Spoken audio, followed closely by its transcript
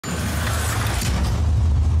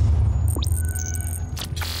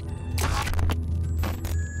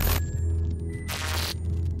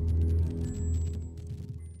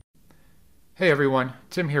Hey everyone,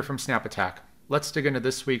 Tim here from SnapAttack. Let's dig into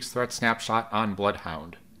this week's Threat Snapshot on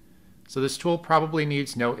BloodHound. So this tool probably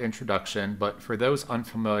needs no introduction, but for those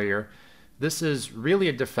unfamiliar, this is really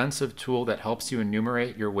a defensive tool that helps you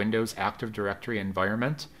enumerate your Windows Active Directory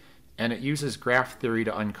environment, and it uses graph theory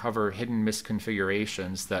to uncover hidden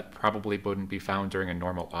misconfigurations that probably wouldn't be found during a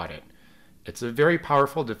normal audit. It's a very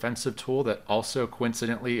powerful defensive tool that also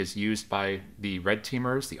coincidentally is used by the red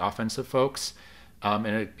teamers, the offensive folks,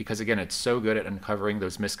 because again, it's so good at uncovering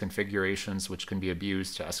those misconfigurations which can be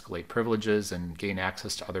abused to escalate privileges and gain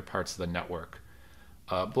access to other parts of the network.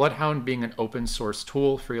 BloodHound being an open source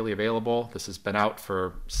tool, freely available, this has been out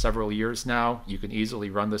for several years now. You can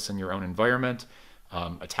easily run this in your own environment.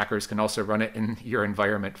 Attackers can also run it in your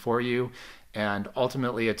environment for you. And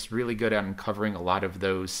ultimately, it's really good at uncovering a lot of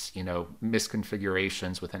those,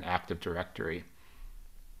 misconfigurations within Active Directory.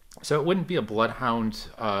 So it wouldn't be a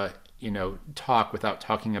BloodHound, talk without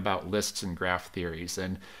talking about lists and graph theories.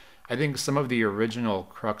 And I think some of the original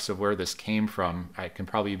crux of where this came from, I can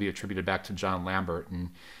probably be attributed back to John Lambert.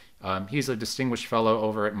 And he's a distinguished fellow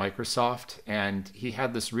over at Microsoft, and he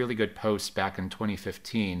had this really good post back in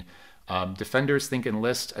 2015. Defenders think in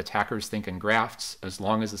lists, attackers think in graphs. As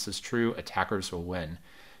long as this is true, attackers will win.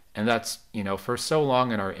 And that's, for so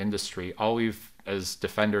long in our industry, all we've, as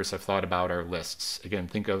defenders, have thought about are lists. Again,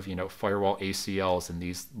 think of, firewall ACLs and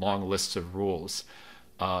these long lists of rules.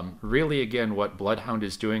 Really, again, what BloodHound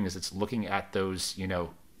is doing is it's looking at those,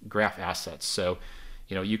 graph assets. So,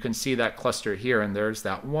 you can see that cluster here, and there's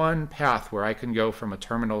that one path where I can go from a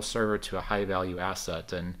terminal server to a high-value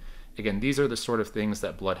asset. And again, these are the sort of things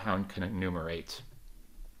that BloodHound can enumerate.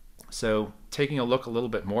 So taking a look a little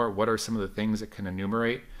bit more, what are some of the things it can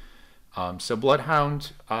enumerate? So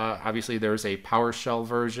BloodHound, obviously there's a PowerShell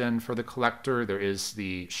version for the collector. There is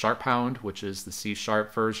the SharpHound, which is the C#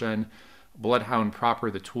 version. BloodHound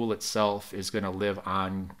proper, the tool itself, is going to live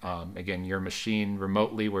on, again, your machine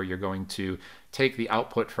remotely, where you're going to take the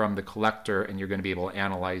output from the collector and you're going to be able to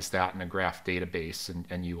analyze that in a graph database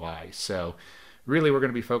and UI. So really, we're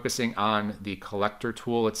going to be focusing on the collector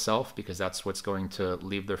tool itself because that's what's going to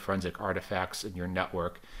leave the forensic artifacts in your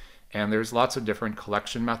network. And there's lots of different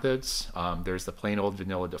collection methods. There's the plain old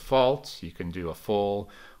vanilla default. You can do a full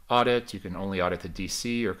audit. You can only audit the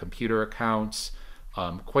DC or computer accounts.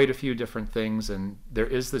 Quite a few different things. And there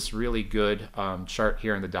is this really good chart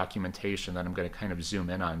here in the documentation that I'm going to kind of zoom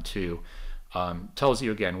in on too. Tells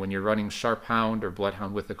you, again, when you're running SharpHound or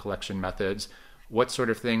BloodHound with the collection methods, what sort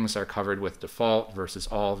of things are covered with default versus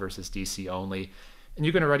all versus DC only. And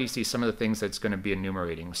you can already see some of the things that's going to be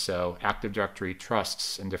enumerating. So Active Directory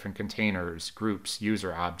trusts in different containers, groups,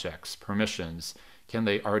 user objects, permissions. Can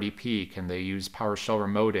they RDP? Can they use PowerShell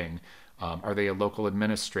remoting? Are they a local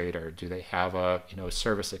administrator? Do they have a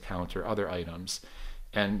service account or other items?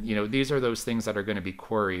 And these are those things that are going to be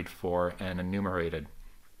queried for and enumerated.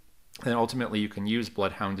 And ultimately, you can use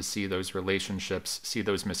BloodHound to see those relationships, see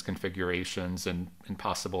those misconfigurations, and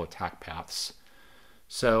possible attack paths.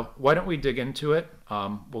 So why don't we dig into it?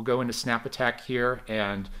 We'll go into SnapAttack here,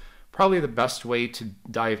 and probably the best way to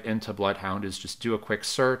dive into BloodHound is just do a quick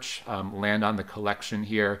search, land on the collection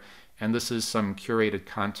here, and this is some curated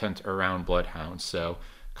content around BloodHound. So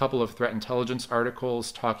a couple of threat intelligence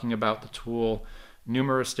articles talking about the tool,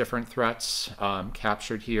 numerous different threats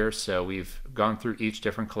captured here. So we've gone through each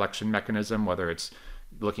different collection mechanism, whether it's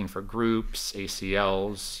looking for groups,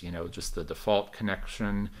 ACLs, just the default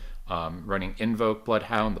connection, running invoke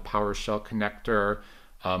BloodHound, the PowerShell connector,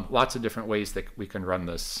 lots of different ways that we can run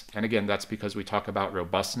this. And again, that's because we talk about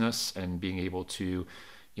robustness and being able to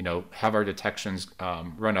have our detections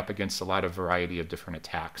run up against a lot of variety of different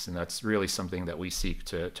attacks. And that's really something that we seek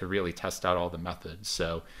to really test out all the methods.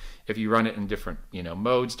 So if you run it in different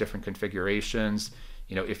modes, different configurations,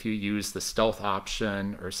 if you use the stealth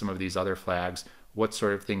option or some of these other flags, what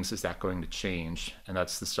sort of things is that going to change? And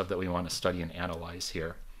that's the stuff that we want to study and analyze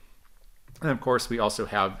here. And of course, we also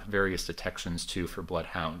have various detections too for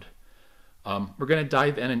BloodHound. We're going to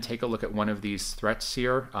dive in and take a look at one of these threats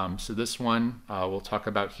here. So this one we'll talk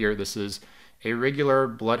about here. This is a regular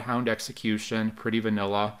BloodHound execution, pretty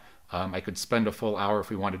vanilla. I could spend a full hour if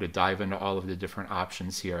we wanted to dive into all of the different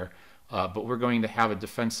options here. But we're going to have a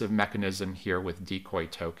defensive mechanism here with decoy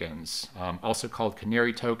tokens, also called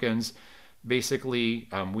canary tokens. Basically,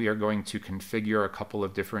 we are going to configure a couple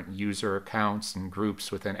of different user accounts and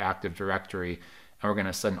groups within Active Directory, and we're going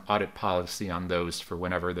to set an audit policy on those for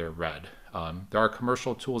whenever they're read. There are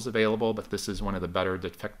commercial tools available, but this is one of the better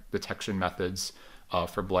detection methods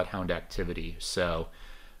for BloodHound activity. So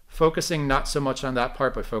focusing not so much on that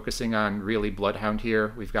part, but focusing on really BloodHound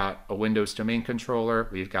here. We've got a Windows domain controller.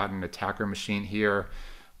 We've got an attacker machine here.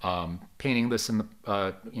 Painting this in the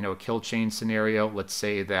a kill chain scenario. Let's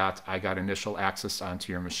say that I got initial access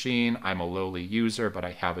onto your machine. I'm a lowly user, but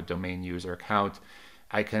I have a domain user account.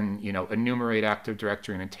 I can enumerate Active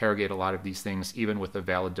Directory and interrogate a lot of these things, even with a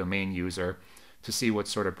valid domain user, to see what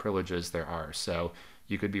sort of privileges there are. So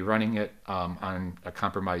you could be running it on a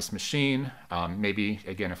compromised machine. Maybe,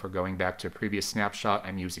 again, if we're going back to a previous snapshot,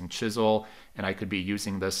 I'm using Chisel, and I could be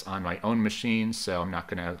using this on my own machine, so I'm not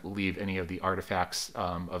going to leave any of the artifacts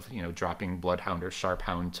of dropping BloodHound or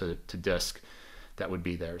SharpHound to disk that would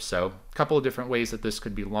be there. So a couple of different ways that this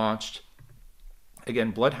could be launched.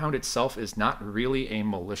 Again, BloodHound itself is not really a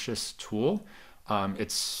malicious tool.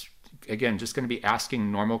 It's again, just going to be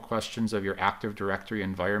asking normal questions of your Active Directory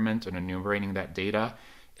environment and enumerating that data.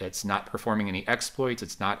 It's not performing any exploits.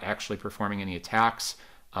 It's not actually performing any attacks.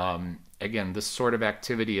 Again, this sort of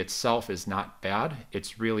activity itself is not bad.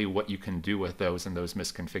 It's really what you can do with those and those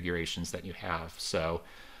misconfigurations that you have. So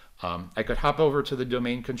I could hop over to the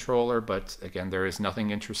domain controller, but again, there is nothing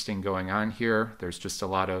interesting going on here. There's just a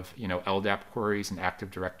lot of LDAP queries and Active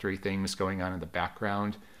Directory things going on in the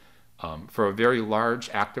background. For a very large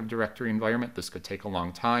Active Directory environment, this could take a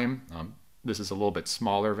long time. This is a little bit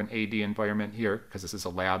smaller of an AD environment here because this is a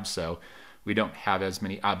lab, so we don't have as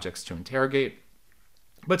many objects to interrogate,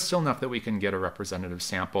 but still enough that we can get a representative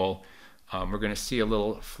sample. We're going to see a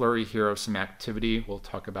little flurry here of some activity. We'll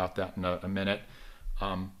talk about that in a minute.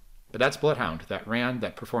 But that's BloodHound.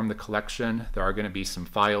 That performed the collection. There are going to be some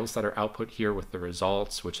files that are output here with the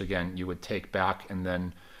results, which again, you would take back and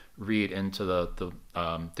then read into the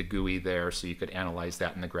GUI there, so you could analyze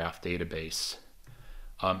that in the graph database.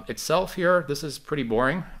 Itself here, this is pretty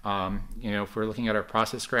boring. If we're looking at our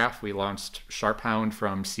process graph, we launched SharpHound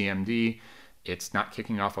from CMD. It's not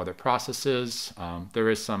kicking off other processes. There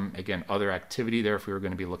is some, again, other activity there if we were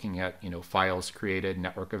going to be looking at, files created,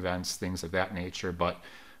 network events, things of that nature. But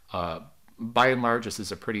by and large, this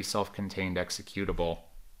is a pretty self-contained executable.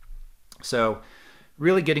 So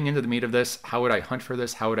really getting into the meat of this, how would I hunt for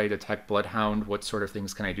this? How would I detect BloodHound? What sort of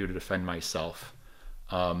things can I do to defend myself?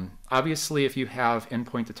 Obviously, if you have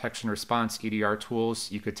endpoint detection response EDR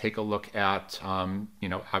tools, you could take a look at,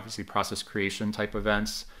 obviously process creation type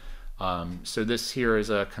events. So this here is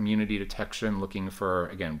a community detection looking for,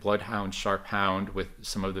 again, BloodHound, SharpHound with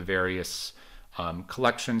some of the various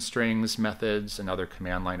collection strings, methods, and other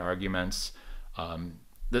command line arguments.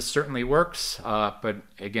 This certainly works, but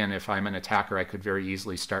again, if I'm an attacker, I could very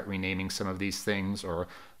easily start renaming some of these things, or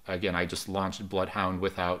again, I just launched BloodHound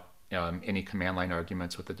without any command line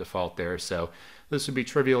arguments with the default there. So this would be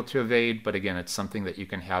trivial to evade, but again, it's something that you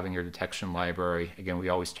can have in your detection library. Again, we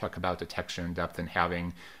always talk about detection in depth and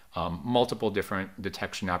having multiple different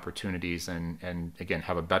detection opportunities and again,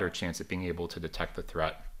 have a better chance at being able to detect the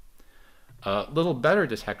threat. A little better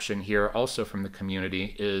detection here also from the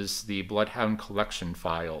community is the BloodHound collection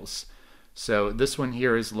files. So this one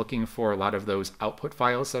here is looking for a lot of those output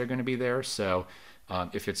files that are going to be there. So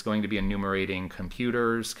if it's going to be enumerating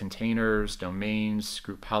computers, containers, domains,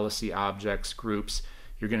 group policy objects, groups,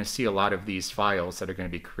 you're going to see a lot of these files that are going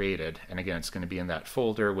to be created. And again, it's going to be in that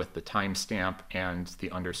folder with the timestamp and the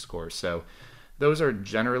underscore. So those are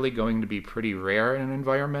generally going to be pretty rare in an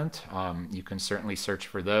environment. You can certainly search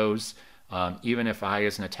for those. Even if I,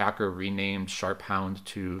 as an attacker, renamed SharpHound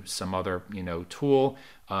to some other, tool,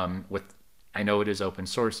 I know it is open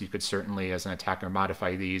source. You could certainly, as an attacker,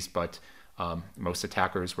 modify these, but most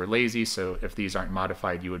attackers were lazy. So if these aren't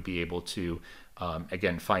modified, you would be able to,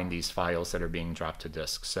 again, find these files that are being dropped to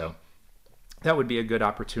disk. So that would be a good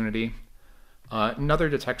opportunity. Another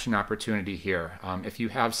detection opportunity here. If you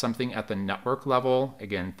have something at the network level,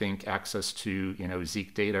 again, think access to,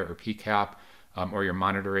 Zeek data or PCAP. Or you're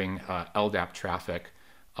monitoring LDAP traffic,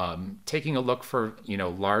 taking a look for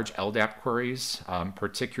large LDAP queries,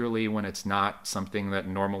 particularly when it's not something that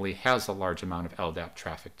normally has a large amount of LDAP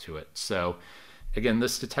traffic to it. So again,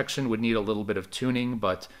 this detection would need a little bit of tuning,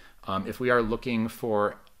 but if we are looking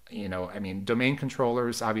for, domain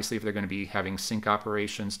controllers, obviously if they're going to be having sync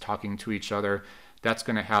operations, talking to each other, that's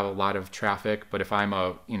going to have a lot of traffic. But if I'm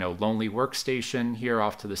a lonely workstation here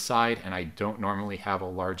off to the side and I don't normally have a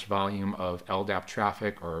large volume of LDAP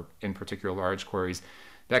traffic or in particular large queries,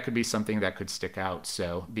 that could be something that could stick out.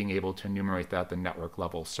 So being able to enumerate that at the network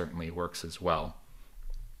level certainly works as well.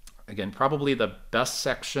 Again, probably the best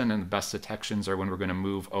section and the best detections are when we're going to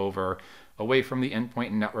move away from the endpoint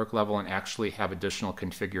and network level and actually have additional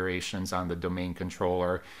configurations on the domain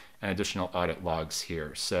controller and additional audit logs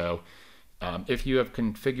here. So if you have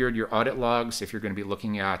configured your audit logs, if you're going to be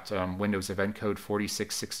looking at Windows Event Code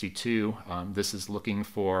 4662, this is looking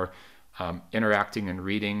for interacting and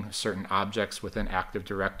reading certain objects within Active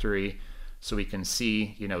Directory. So we can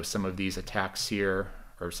see, some of these attacks here,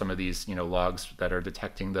 or some of these, logs that are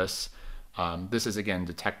detecting this. This is again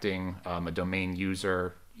detecting a domain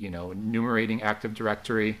user, enumerating Active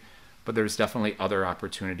Directory, but there's definitely other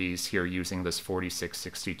opportunities here using this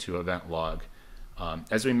 4662 event log.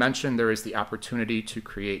 As we mentioned, there is the opportunity to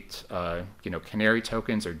create, canary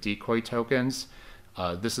tokens or decoy tokens.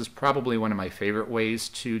 This is probably one of my favorite ways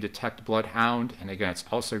to detect BloodHound, and again, it's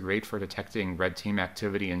also great for detecting red team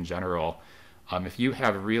activity in general. If you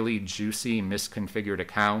have really juicy misconfigured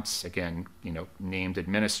accounts, again, named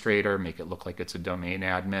administrator, make it look like it's a domain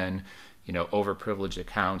admin, overprivileged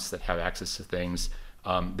accounts that have access to things,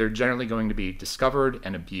 they're generally going to be discovered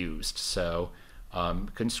and abused. So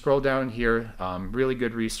can scroll down here, really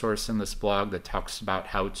good resource in this blog that talks about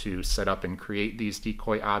how to set up and create these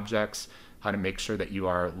decoy objects, how to make sure that you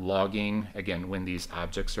are logging, again, when these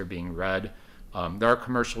objects are being read. There are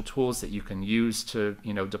commercial tools that you can use to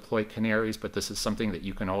deploy canaries, but this is something that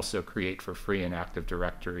you can also create for free in Active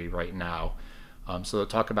Directory right now. So they'll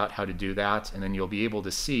talk about how to do that, and then you'll be able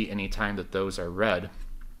to see anytime that those are read,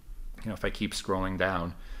 if I keep scrolling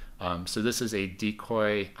down. So this is a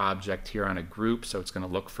decoy object here on a group, so it's going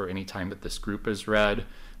to look for any time that this group is read.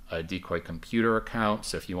 A decoy computer account,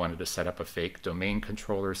 so if you wanted to set up a fake domain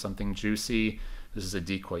controller or something juicy. This is a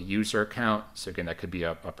decoy user account, so again, that could be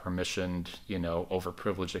a permissioned,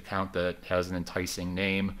 overprivileged account that has an enticing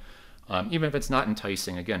name. Even if it's not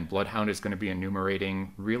enticing, again, BloodHound is going to be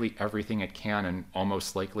enumerating really everything it can, and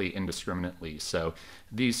almost likely indiscriminately. So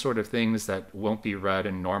these sort of things that won't be read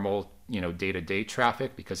in normal, day-to-day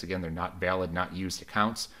traffic, because again, they're not valid, not used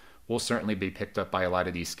accounts, will certainly be picked up by a lot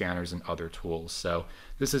of these scanners and other tools. So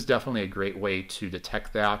this is definitely a great way to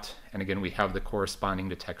detect that. And again, we have the corresponding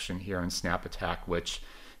detection here in SnapAttack, which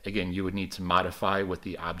again, you would need to modify with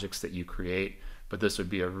the objects that you create, but this would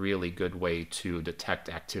be a really good way to detect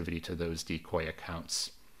activity to those decoy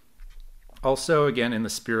accounts. Also, again, in the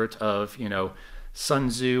spirit of, Sun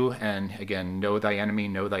Tzu, and again, know thy enemy,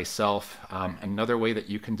 know thyself, another way that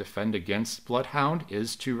you can defend against BloodHound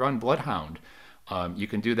is to run BloodHound. You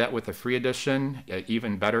can do that with the free edition.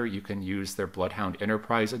 Even better, you can use their BloodHound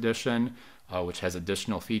Enterprise edition, which has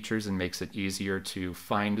additional features and makes it easier to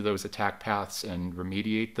find those attack paths and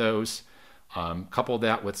remediate those. Couple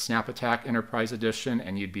that with SnapAttack Enterprise edition,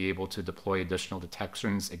 and you'd be able to deploy additional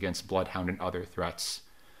detections against BloodHound and other threats.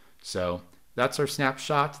 So that's our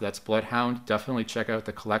snapshot. That's BloodHound. Definitely check out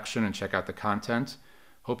the collection and check out the content.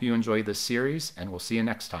 Hope you enjoyed this series, and we'll see you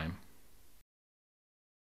next time.